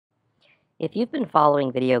If you've been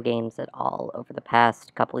following video games at all over the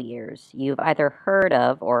past couple years, you've either heard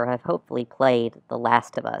of or have hopefully played The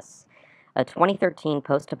Last of Us, a 2013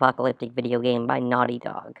 post apocalyptic video game by Naughty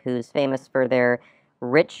Dog, who's famous for their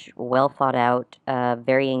rich, well thought out,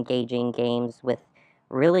 very engaging games with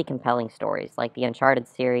really compelling stories like the Uncharted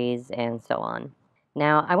series and so on.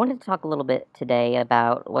 Now, I wanted to talk a little bit today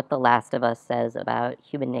about what The Last of Us says about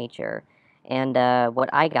human nature and what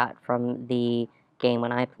I got from the game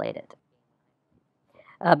when I played it.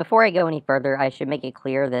 Before I go any further, I should make it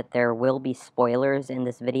clear that there will be spoilers in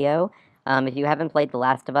this video. If you haven't played The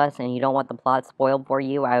Last of Us and you don't want the plot spoiled for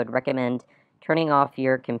you, I would recommend turning off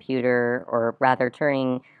your computer, or rather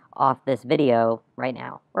turning off this video right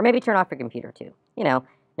now. Or maybe turn off your computer too.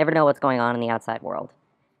 Never know what's going on in the outside world.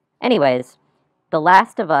 Anyways, The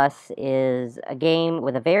Last of Us is a game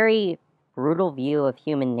with a very brutal view of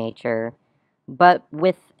human nature, but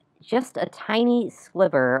with just a tiny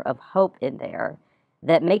sliver of hope in there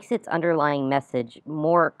that makes its underlying message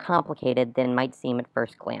more complicated than might seem at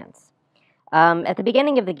first glance. At the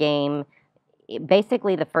beginning of the game,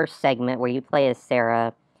 basically the first segment where you play as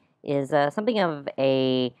Sarah is something of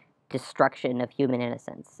a destruction of human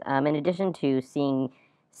innocence. In addition to seeing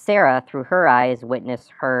Sarah, through her eyes, witness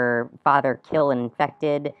her father kill an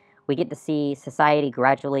infected, we get to see society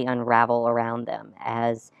gradually unravel around them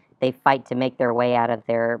as they fight to make their way out of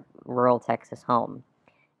their rural Texas home.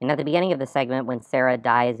 And at the beginning of the segment, when Sarah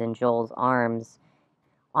dies in Joel's arms,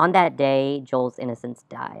 on that day, Joel's innocence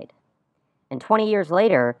died. And 20 years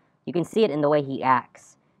later, you can see it in the way he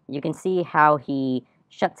acts. You can see how he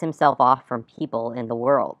shuts himself off from people in the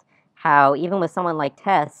world. How, even with someone like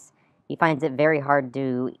Tess, he finds it very hard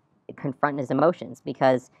to confront his emotions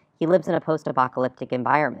because he lives in a post apocalyptic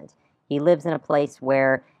environment. He lives in a place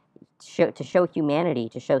where to show humanity,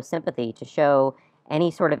 to show sympathy, to show any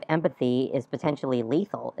sort of empathy is potentially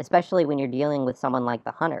lethal, especially when you're dealing with someone like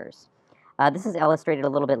the Hunters. This is illustrated a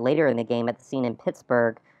little bit later in the game at the scene in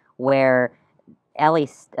Pittsburgh where Ellie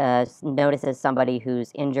notices somebody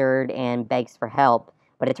who's injured and begs for help,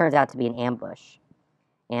 but it turns out to be an ambush.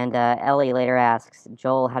 And Ellie later asks,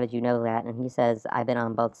 Joel, how did you know that? And he says, I've been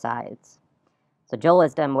on both sides. So Joel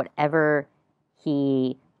has done whatever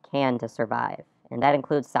he can to survive, and that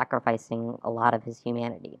includes sacrificing a lot of his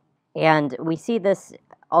humanity. And we see this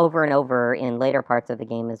over and over in later parts of the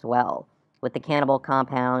game as well, with the cannibal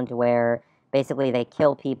compound where basically they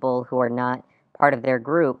kill people who are not part of their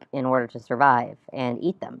group in order to survive and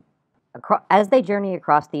eat them. As they journey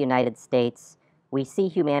across the United States, we see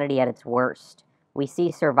humanity at its worst. We see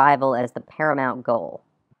survival as the paramount goal.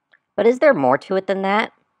 But is there more to it than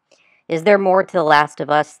that? Is there more to The Last of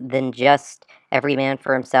Us than just every man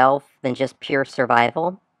for himself, than just pure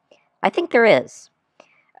survival? I think there is.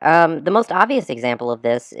 The most obvious example of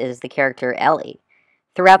this is the character Ellie.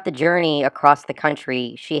 Throughout the journey across the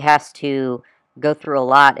country, she has to go through a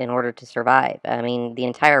lot in order to survive. I mean, the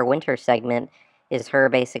entire winter segment is her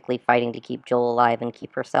basically fighting to keep Joel alive and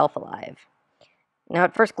keep herself alive. Now,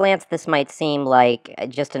 at first glance, this might seem like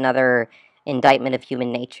just another indictment of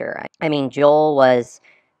human nature. I mean, Joel was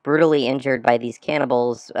brutally injured by these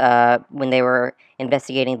cannibals when they were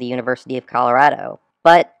investigating the University of Colorado.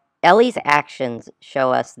 But Ellie's actions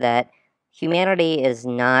show us that humanity is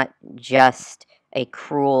not just a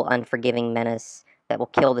cruel, unforgiving menace that will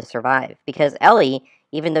kill to survive. Because Ellie,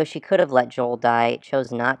 even though she could have let Joel die,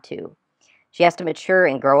 chose not to. She has to mature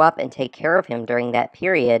and grow up and take care of him during that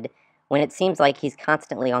period when it seems like he's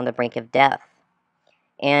constantly on the brink of death.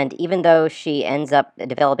 And even though she ends up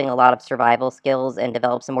developing a lot of survival skills and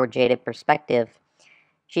develops a more jaded perspective,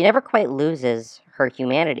 she never quite loses her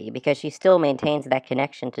humanity because she still maintains that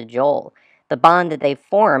connection to Joel. The bond that they've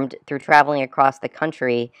formed through traveling across the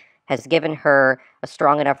country has given her a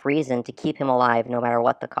strong enough reason to keep him alive no matter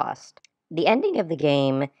what the cost. The ending of the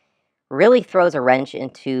game really throws a wrench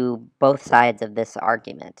into both sides of this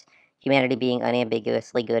argument, humanity being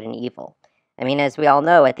unambiguously good and evil. I mean, as we all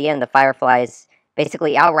know, at the end, the Fireflies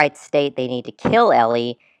basically outright state they need to kill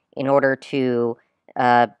Ellie in order to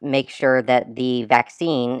make sure that the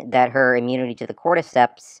vaccine that her immunity to the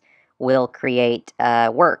cordyceps will create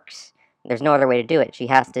works. There's no other way to do it. She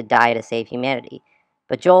has to die to save humanity.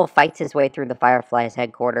 But Joel fights his way through the Fireflies'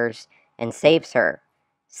 headquarters and saves her,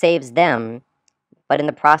 saves them, but in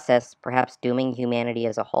the process, perhaps dooming humanity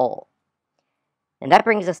as a whole. And that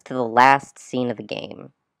brings us to the last scene of the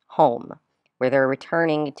game, home, where they're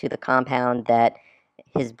returning to the compound that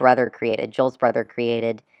his brother created, Joel's brother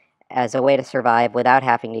created, as a way to survive without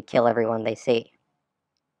having to kill everyone they see.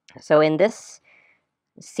 So in this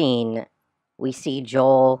scene, we see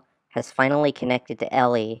Joel has finally connected to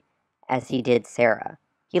Ellie as he did Sarah.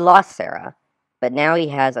 He lost Sarah, but now he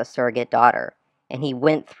has a surrogate daughter, and he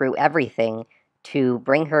went through everything to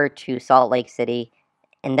bring her to Salt Lake City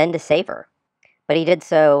and then to save her. But he did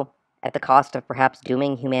so at the cost of perhaps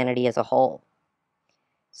dooming humanity as a whole.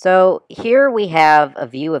 So here we have a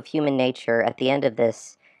view of human nature at the end of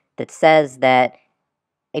this that says that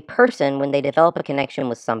a person, when they develop a connection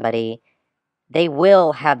with somebody, they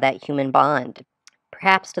will have that human bond,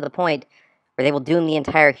 perhaps to the point where they will doom the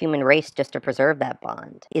entire human race just to preserve that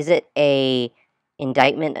bond. Is it a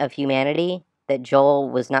indictment of humanity that Joel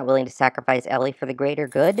was not willing to sacrifice Ellie for the greater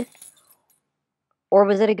good? Or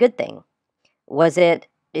was it a good thing? Was it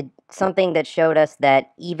something that showed us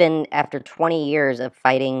that even after 20 years of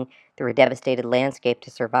fighting through a devastated landscape to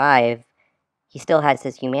survive, he still has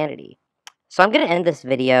his humanity? So I'm going to end this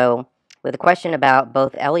video with a question about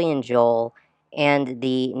both Ellie and Joel and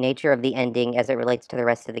the nature of the ending as it relates to the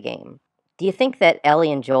rest of the game. Do you think that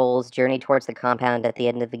Ellie and Joel's journey towards the compound at the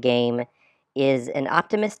end of the game is an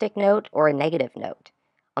optimistic note or a negative note?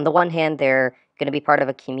 On the one hand, they're going to be part of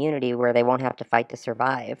a community where they won't have to fight to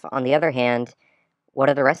survive. On the other hand, what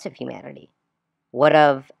of the rest of humanity? What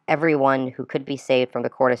of everyone who could be saved from the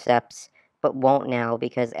cordyceps but won't now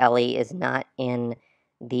because Ellie is not in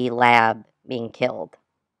the lab being killed?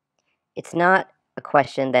 It's not a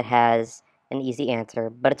question that has an easy answer,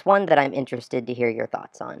 but it's one that I'm interested to hear your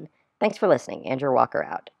thoughts on. Thanks for listening. Andrew Walker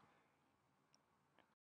out.